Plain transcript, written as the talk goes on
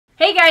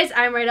Hey guys,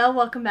 I'm Rydel.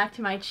 Welcome back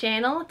to my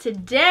channel.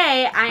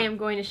 Today I am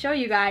going to show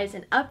you guys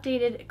an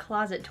updated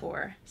closet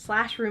tour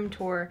 / room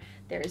tour.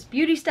 There's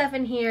beauty stuff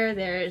in here,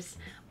 there's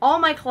all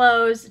my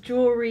clothes,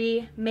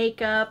 jewelry,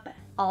 makeup,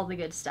 all the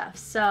good stuff.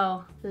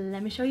 So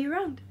let me show you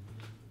around.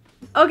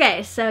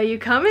 Okay, so you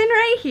come in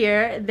right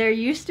here. There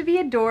used to be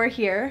a door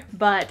here,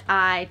 but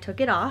I took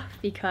it off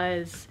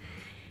because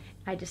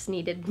I just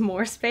needed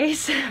more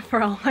space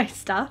for all my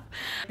stuff.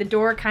 The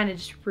door kind of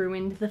just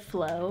ruined the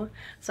flow,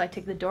 so I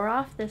took the door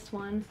off this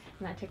one,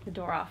 and I took the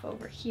door off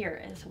over here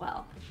as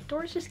well. The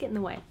door's just getting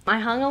in the way. I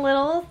hung a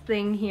little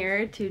thing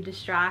here to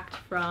distract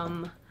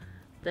from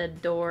the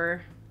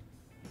door,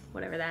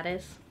 whatever that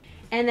is.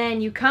 And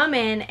then you come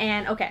in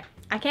and, okay,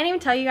 I can't even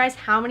tell you guys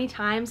how many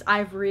times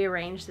I've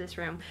rearranged this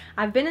room.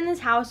 I've been in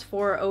this house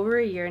for over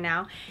a year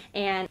now,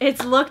 and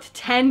it's looked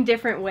 10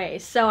 different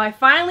ways. So I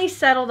finally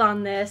settled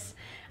on this.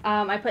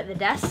 I put the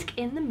desk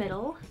in the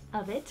middle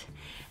of it,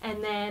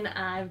 and then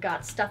I've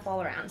got stuff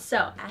all around.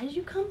 So as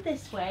you come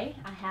this way,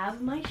 I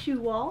have my shoe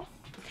wall,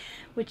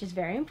 which is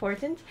very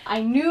important.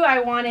 I knew I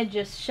wanted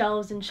just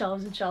shelves and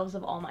shelves and shelves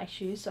of all my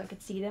shoes so I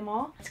could see them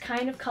all. It's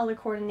kind of color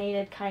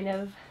coordinated, kind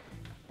of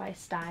by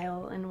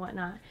style and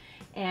whatnot.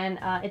 And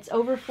it's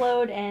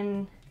overflowed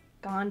and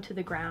gone to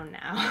the ground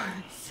now.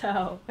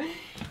 So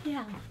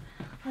yeah.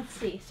 Let's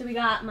see, so we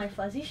got my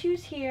fuzzy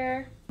shoes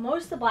here.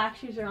 Most of the black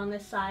shoes are on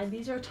this side.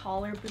 These are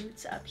taller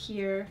boots up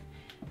here.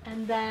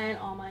 And then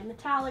all my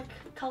metallic,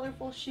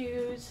 colorful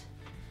shoes,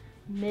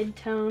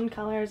 mid-tone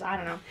colors, I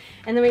don't know.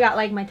 And then we got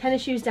like my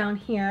tennis shoes down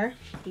here.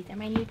 These are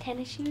my new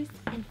tennis shoes,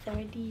 and so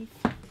are these.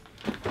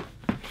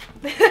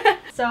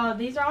 So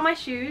these are all my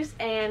shoes,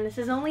 and this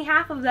is only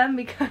half of them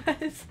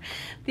because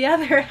the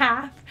other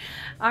half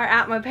are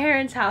at my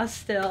parents' house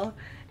still.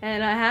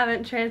 And I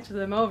haven't transferred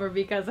them over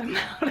because I'm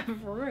out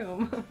of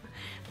room.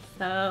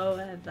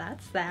 So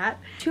that's that.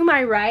 To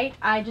my right,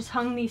 I just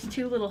hung these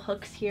two little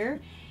hooks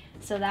here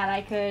so that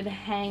I could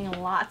hang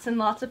lots and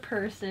lots of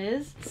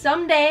purses.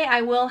 Someday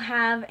I will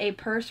have a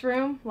purse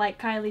room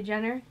like Kylie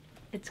Jenner.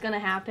 It's gonna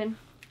happen.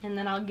 And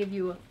then I'll give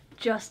you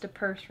just a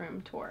purse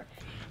room tour.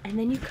 And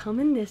then you come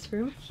in this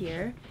room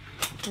here,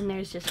 and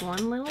there's just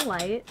one little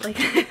light like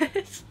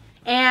this.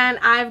 And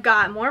I've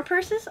got more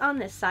purses on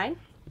this side.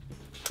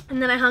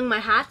 And then I hung my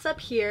hats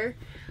up here,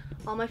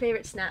 all my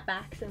favorite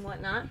snapbacks and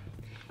whatnot.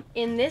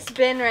 In this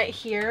bin right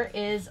here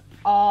is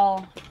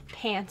all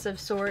pants of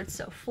sorts,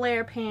 so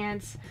flare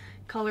pants,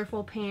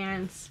 colorful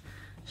pants,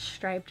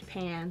 striped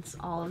pants,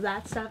 all of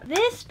that stuff.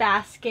 This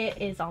basket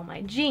is all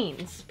my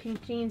jeans,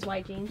 pink jeans,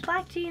 white jeans,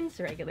 black jeans,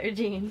 regular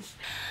jeans.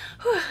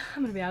 Whew,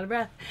 I'm gonna be out of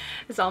breath.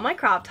 It's all my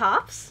crop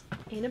tops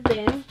in a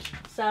bin,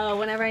 so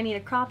whenever I need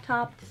a crop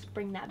top, just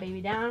bring that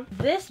baby down.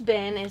 This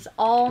bin is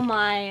all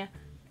my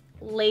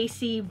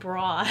lacy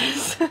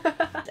bras.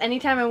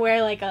 Anytime I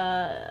wear like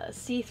a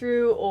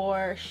see-through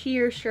or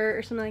sheer shirt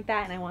or something like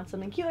that and I want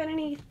something cute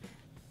underneath,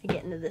 I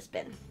get into this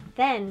bin.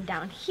 Then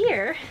down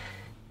here,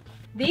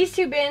 these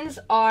two bins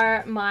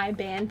are my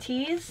band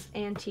tees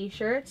and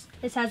t-shirts.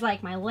 This has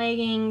like my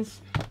leggings,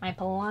 my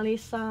Pilates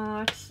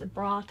socks,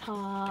 bra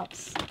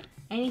tops,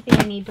 anything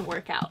I need to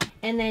work out.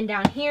 And then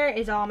down here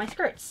is all my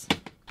skirts.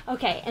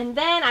 Okay, and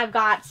then I've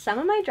got some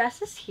of my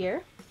dresses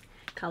here,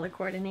 color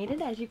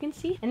coordinated as you can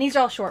see, and these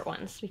are all short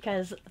ones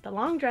because the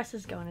long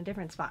dresses go in a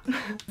different spot.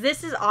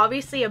 This is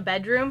obviously a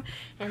bedroom,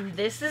 and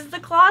this is the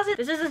closet.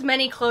 This is as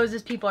many clothes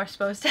as people are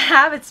supposed to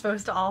have. It's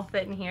supposed to all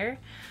fit in here,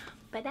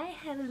 but I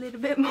had a little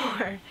bit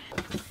more.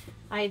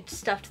 I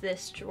stuffed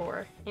this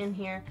drawer in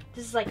here.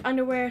 This is like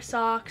underwear,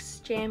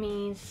 socks,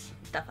 jammies,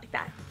 stuff like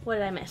that. What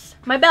did I miss?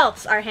 My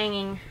belts are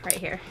hanging right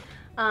here.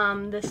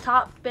 This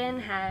top bin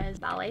has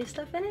ballet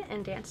stuff in it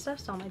and dance stuff,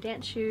 so all my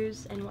dance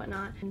shoes and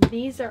whatnot. And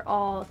these are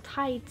all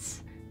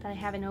tights that I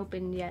haven't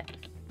opened yet.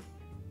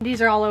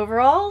 These are all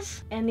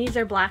overalls, and these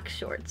are black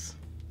shorts.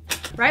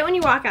 Right when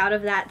you walk out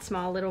of that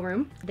small little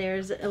room,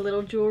 there's a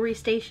little jewelry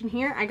station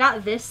here. I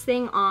got this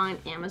thing on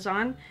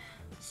Amazon.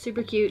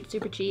 Super cute,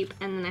 super cheap,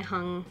 and then I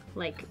hung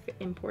like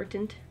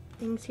important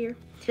things here.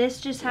 This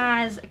just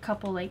has a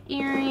couple like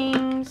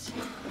earrings,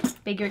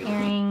 bigger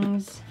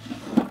earrings,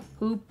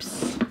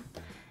 hoops,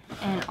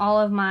 and all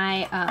of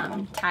my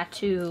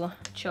tattoo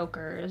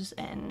chokers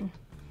and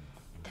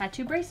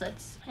tattoo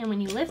bracelets. And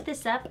when you lift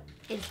this up,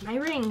 it's my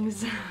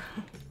rings.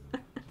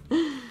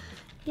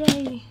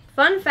 Yay.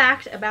 Fun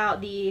fact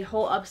about the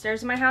whole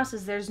upstairs of my house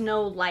is there's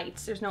no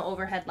lights, there's no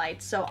overhead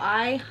lights. So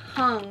I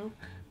hung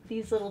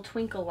these little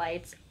twinkle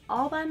lights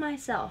all by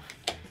myself,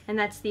 and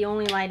that's the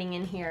only lighting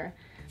in here.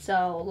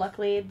 So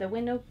luckily the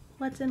window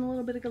lets in a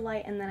little bit of good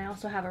light, and then I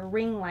also have a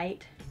ring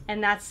light,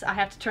 and that's, I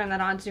have to turn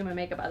that on to do my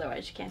makeup,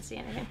 otherwise you can't see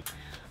anything.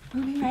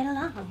 Moving right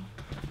along.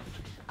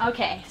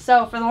 Okay,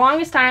 so for the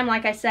longest time,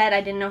 like I said, I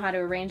didn't know how to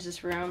arrange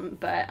this room,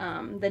 but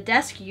the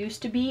desk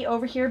used to be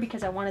over here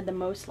because I wanted the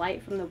most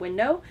light from the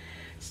window.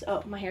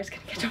 So my hair's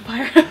gonna catch on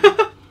fire.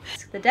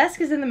 The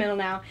desk is in the middle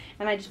now,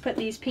 and I just put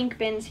these pink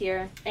bins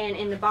here, and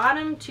in the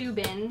bottom 2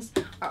 bins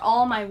are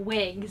all my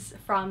wigs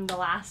from the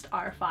last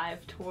R5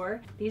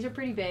 tour. These are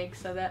pretty big,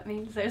 so that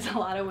means there's a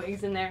lot of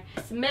wigs in there.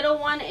 The middle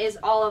one is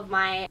all of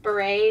my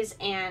berets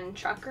and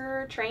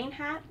trucker train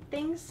hat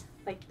things,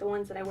 like the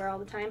ones that I wear all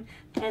the time.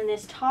 And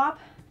this top,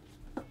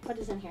 what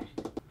is in here?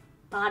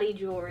 Body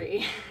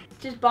jewelry.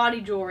 Just body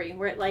jewelry,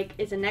 where it like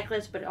is a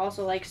necklace, but it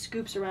also like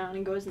scoops around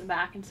and goes in the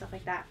back and stuff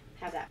like that.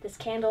 Have that. This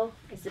candle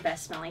is the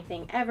best smelling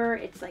thing ever.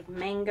 It's like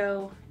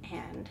mango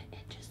and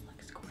it just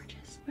looks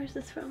gorgeous. Where's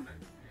this from?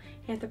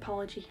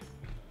 Anthropology.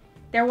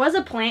 There was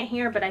a plant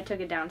here, but I took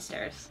it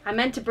downstairs. I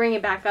meant to bring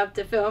it back up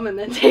to film and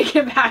then take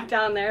it back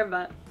down there,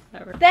 but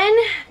whatever. Then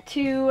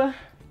to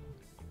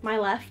my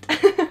left,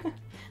 I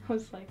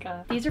was like,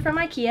 these are from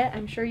IKEA.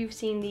 I'm sure you've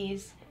seen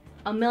these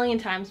a million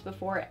times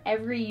before.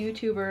 Every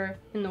YouTuber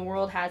in the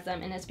world has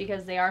them, and it's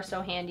because they are so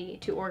handy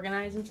to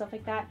organize and stuff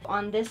like that.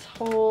 On this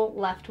whole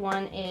left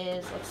one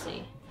is, let's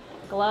see,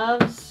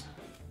 gloves,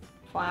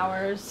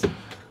 flowers,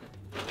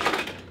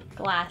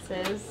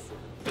 glasses,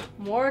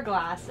 more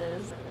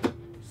glasses,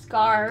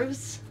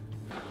 scarves.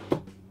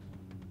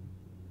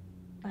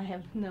 I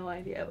have no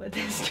idea what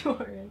this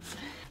drawer is.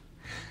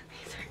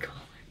 These are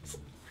collars.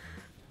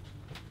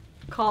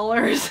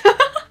 Collars.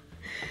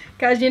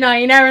 Because, you know,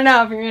 you never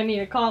know if you're going to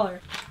need a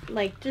collar.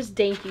 Like, just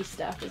dainty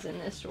stuff is in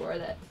this drawer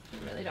that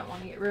I really don't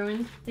want to get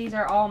ruined. These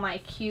are all my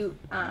cute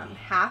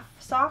half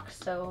socks.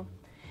 So,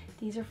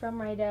 these are from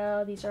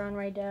Rydel. These are on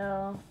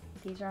Rydel.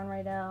 These are on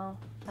Rydel.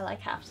 I like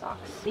half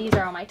socks. These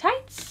are all my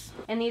tights.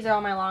 And these are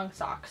all my long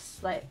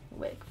socks, like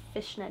with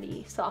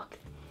fishnetty sock.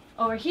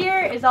 Over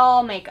here is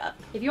all makeup.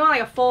 If you want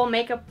like a full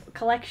makeup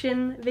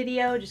collection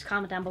video, just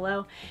comment down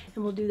below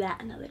and we'll do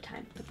that another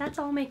time. But that's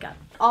all makeup.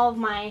 All of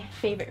my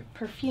favorite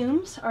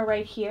perfumes are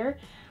right here.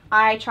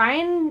 I try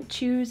and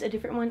choose a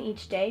different one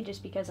each day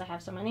just because I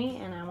have so many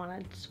and I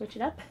want to switch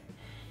it up.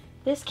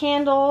 This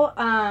candle,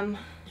 I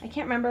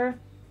can't remember.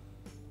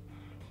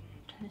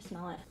 I'm trying to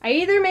smell it. I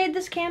either made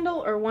this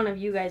candle or one of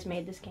you guys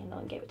made this candle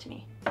and gave it to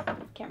me.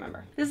 Can't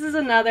remember. This is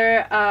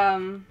another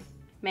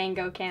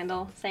mango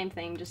candle. Same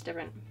thing, just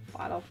different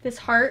bottle. This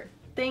heart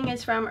thing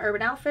is from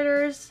Urban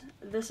Outfitters.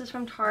 This is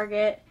from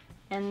Target.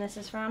 And this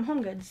is from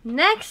Home Goods.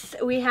 Next,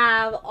 we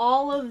have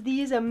all of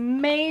these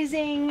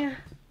amazing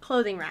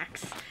clothing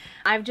racks.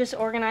 I've just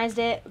organized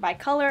it by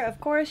color,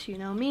 of course, you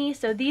know me.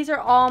 So these are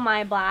all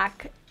my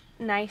black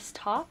nice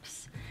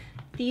tops.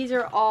 These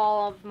are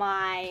all of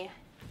my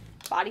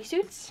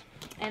bodysuits.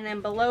 And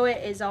then below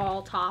it is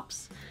all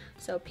tops.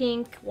 So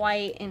pink,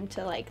 white,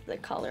 into like the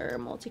color,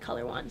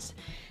 multicolor ones.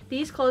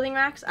 These clothing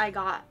racks I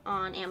got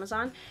on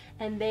Amazon,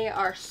 and they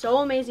are so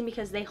amazing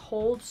because they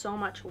hold so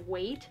much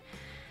weight,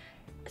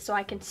 so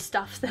I can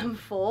stuff them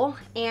full,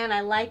 and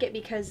I like it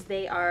because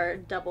they are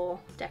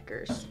double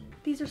deckers.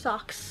 These are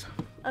socks.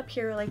 Up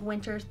here, like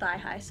winter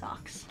thigh-high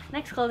socks.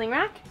 Next clothing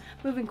rack,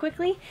 moving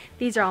quickly.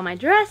 These are all my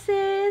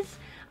dresses.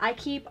 I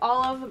keep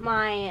all of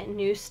my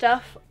new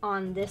stuff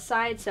on this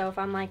side, so if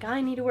I'm like,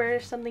 I need to wear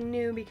something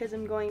new because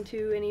I'm going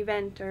to an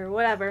event or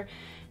whatever,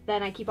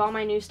 then I keep all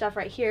my new stuff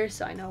right here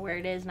so I know where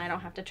it is and I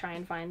don't have to try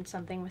and find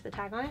something with a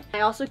tag on it.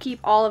 I also keep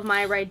all of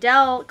my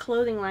Rydel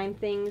clothing line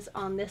things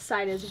on this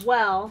side as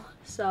well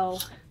so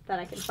that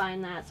I can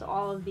find that. So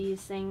all of these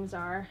things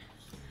are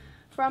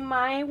from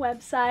my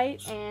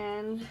website,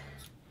 and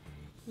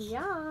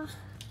yeah,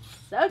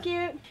 so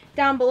cute.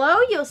 Down below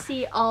you'll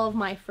see all of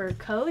my fur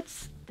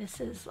coats. This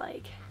is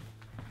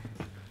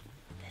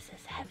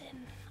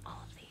heaven,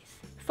 all of these.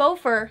 Faux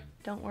fur.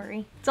 Don't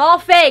worry. It's all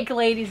fake,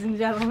 ladies and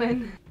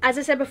gentlemen. As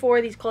I said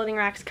before, these clothing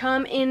racks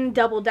come in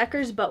double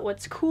deckers, but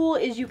what's cool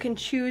is you can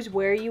choose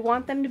where you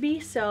want them to be.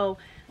 So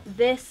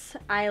this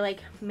I like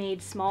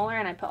made smaller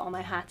and I put all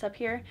my hats up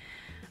here.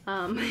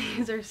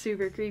 These are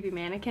super creepy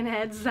mannequin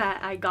heads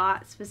that I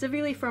got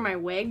specifically for my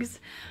wigs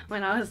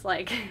when I was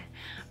like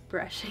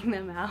brushing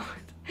them out.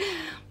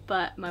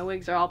 But my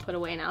wigs are all put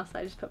away now, so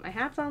I just put my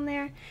hats on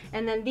there.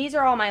 And then these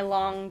are all my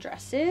long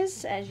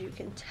dresses, as you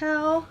can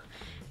tell.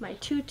 My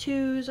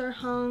tutus are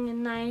hung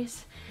and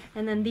nice.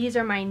 And then these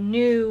are my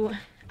new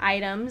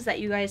items that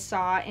you guys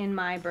saw in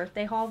my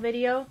birthday haul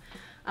video.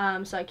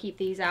 So I keep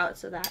these out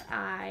so that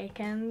I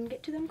can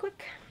get to them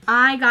quick.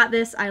 I got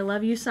this I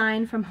love you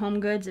sign from Home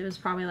Goods. It was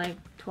probably like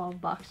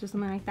 12 bucks or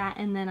something like that.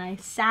 And then I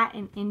sat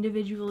and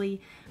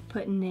individually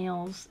put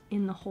nails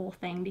in the whole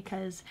thing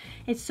because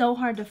it's so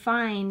hard to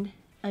find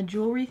a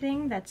jewelry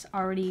thing that's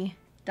already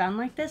done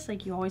like this.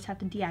 Like you always have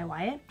to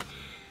DIY it.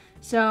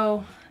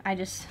 So I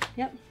just,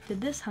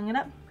 did this, hung it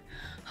up,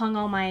 hung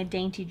all my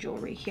dainty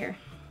jewelry here,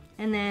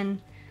 and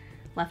then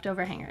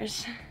leftover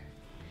hangers.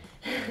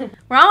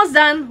 We're almost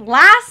done.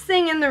 Last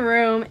thing in the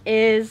room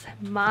is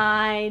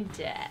my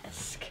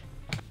desk.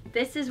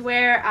 This is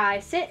where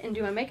I sit and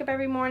do my makeup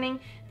every morning.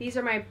 These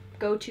are my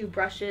go-to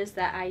brushes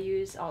that I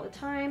use all the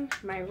time.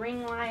 My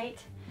ring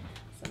light,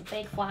 some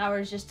fake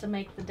flowers just to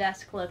make the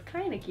desk look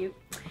kind of cute.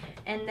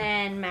 And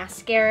then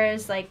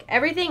mascaras, like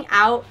everything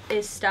out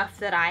is stuff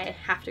that I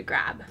have to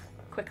grab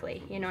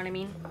quickly, you know what I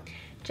mean?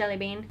 jelly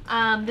bean.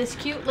 This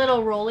cute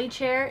little rolly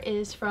chair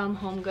is from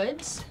Home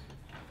Goods.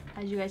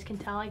 As you guys can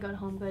tell, I go to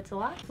Home Goods a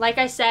lot. Like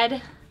I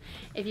said,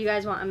 if you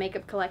guys want a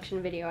makeup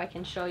collection video, I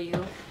can show you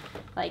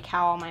like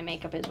how all my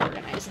makeup is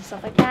organized and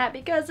stuff like that,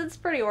 because it's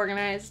pretty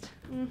organized.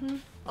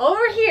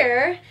 Over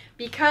here,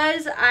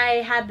 because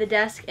I had the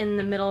desk in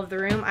the middle of the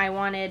room, I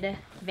wanted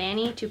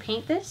Vanny to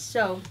paint this.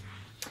 So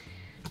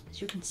as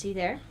you can see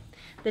there,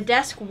 the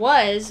desk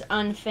was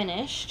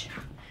unfinished,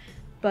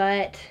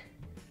 but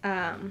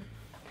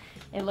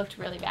it looked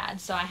really bad.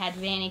 So I had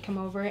Vanny come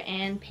over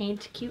and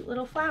paint cute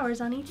little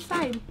flowers on each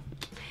side.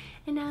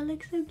 And now it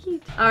looks so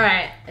cute. All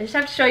right, I just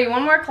have to show you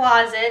one more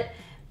closet.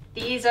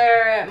 These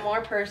are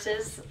more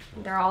purses.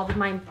 They're all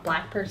my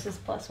black purses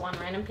plus one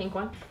random pink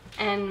one.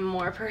 And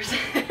more purses.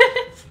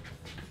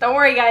 Don't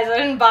worry guys, I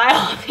didn't buy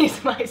all of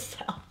these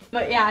myself.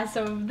 But yeah,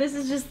 so this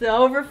is just the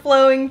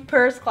overflowing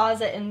purse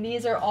closet, and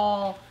these are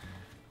all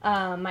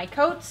my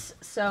coats.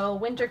 So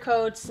winter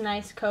coats,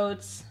 nice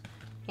coats,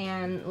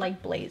 and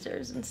like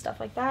blazers and stuff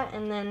like that.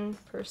 And then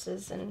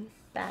purses and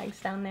bags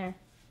down there.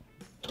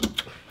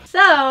 So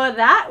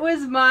that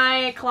was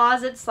my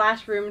closet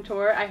slash room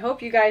tour. I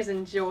hope you guys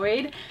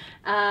enjoyed.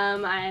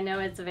 I know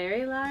it's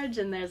very large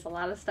and there's a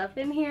lot of stuff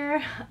in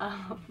here.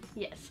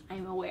 Yes,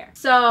 I'm aware.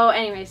 So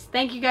anyways,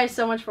 thank you guys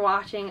so much for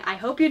watching. I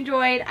hope you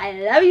enjoyed. I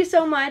love you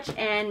so much,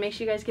 and make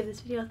sure you guys give this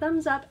video a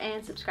thumbs up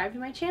and subscribe to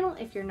my channel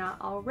if you're not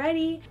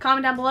already.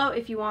 Comment down below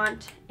if you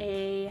want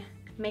a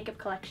makeup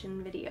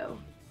collection video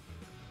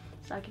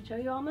so I can show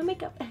you all my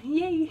makeup.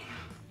 Yay!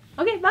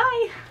 Okay,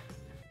 bye!